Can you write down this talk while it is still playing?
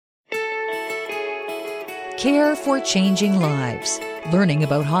Care for Changing Lives. Learning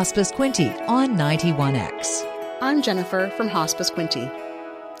about Hospice Quinte on 91X. I'm Jennifer from Hospice Quinte.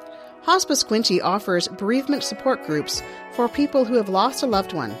 Hospice Quinte offers bereavement support groups for people who have lost a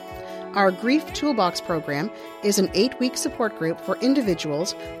loved one. Our Grief Toolbox program is an 8-week support group for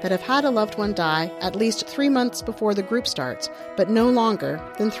individuals that have had a loved one die at least 3 months before the group starts, but no longer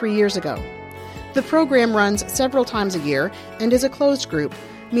than 3 years ago. The program runs several times a year and is a closed group,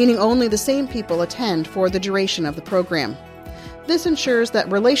 meaning only the same people attend for the duration of the program. This ensures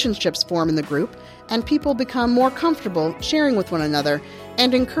that relationships form in the group and people become more comfortable sharing with one another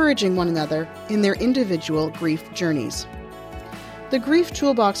and encouraging one another in their individual grief journeys. The Grief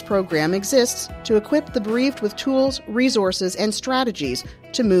Toolbox program exists to equip the bereaved with tools, resources, and strategies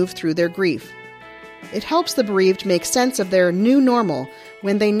to move through their grief. It helps the bereaved make sense of their new normal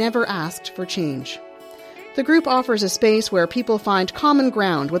when they never asked for change. The group offers a space where people find common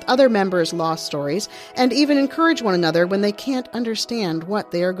ground with other members' lost stories and even encourage one another when they can't understand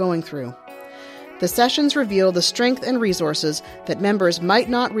what they are going through. The sessions reveal the strength and resources that members might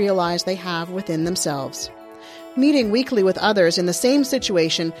not realize they have within themselves. Meeting weekly with others in the same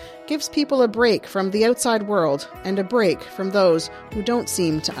situation gives people a break from the outside world and a break from those who don't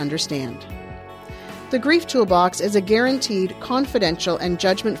seem to understand. The Grief Toolbox is a guaranteed, confidential, and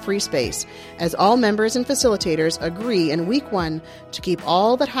judgment-free space, as all members and facilitators agree in week 1 to keep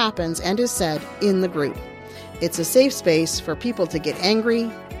all that happens and is said in the group. It's a safe space for people to get angry,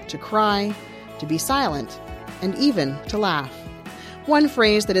 to cry, to be silent, and even to laugh. One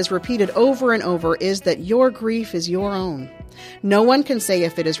phrase that is repeated over and over is that your grief is your own. No one can say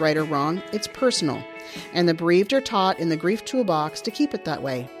if it is right or wrong. It's personal. And the bereaved are taught in the Grief Toolbox to keep it that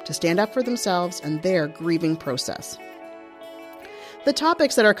way, to stand up for themselves and their grieving process. The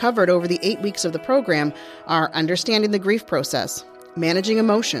topics that are covered over the 8 weeks of the program are understanding the grief process, managing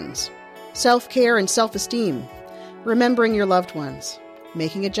emotions, self-care and self-esteem, remembering your loved ones,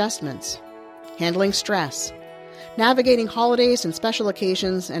 making adjustments, handling stress, navigating holidays and special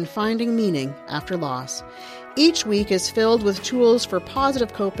occasions, and finding meaning after loss. Each week is filled with tools for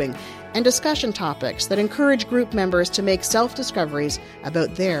positive coping and discussion topics that encourage group members to make self-discoveries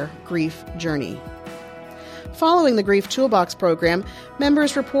about their grief journey. Following the Grief Toolbox program,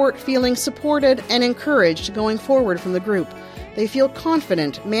 members report feeling supported and encouraged going forward from the group. They feel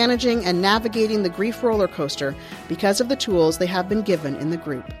confident managing and navigating the grief roller coaster because of the tools they have been given in the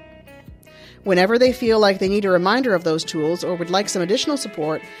group. Whenever they feel like they need a reminder of those tools or would like some additional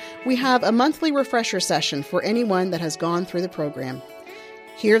support, we have a monthly refresher session for anyone that has gone through the program.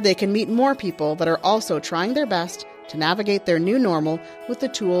 Here they can meet more people that are also trying their best to navigate their new normal with the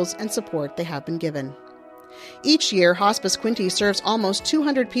tools and support they have been given. Each year, Hospice Quinte serves almost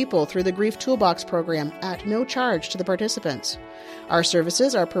 200 people through the Grief Toolbox program at no charge to the participants. Our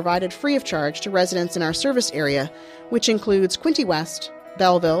services are provided free of charge to residents in our service area, which includes Quinte West,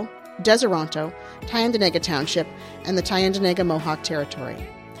 Belleville, Deseronto, Tyendinaga Township, and the Tyendinaga Mohawk Territory.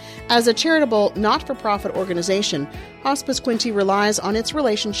 As a charitable, not-for-profit organization, Hospice Quinte relies on its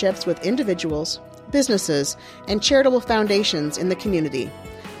relationships with individuals, businesses, and charitable foundations in the community.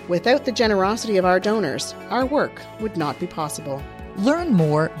 Without the generosity of our donors, our work would not be possible. Learn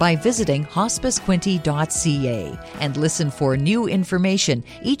more by visiting hospicequinte.ca and listen for new information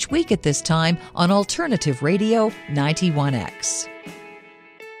each week at this time on Alternative Radio 91X.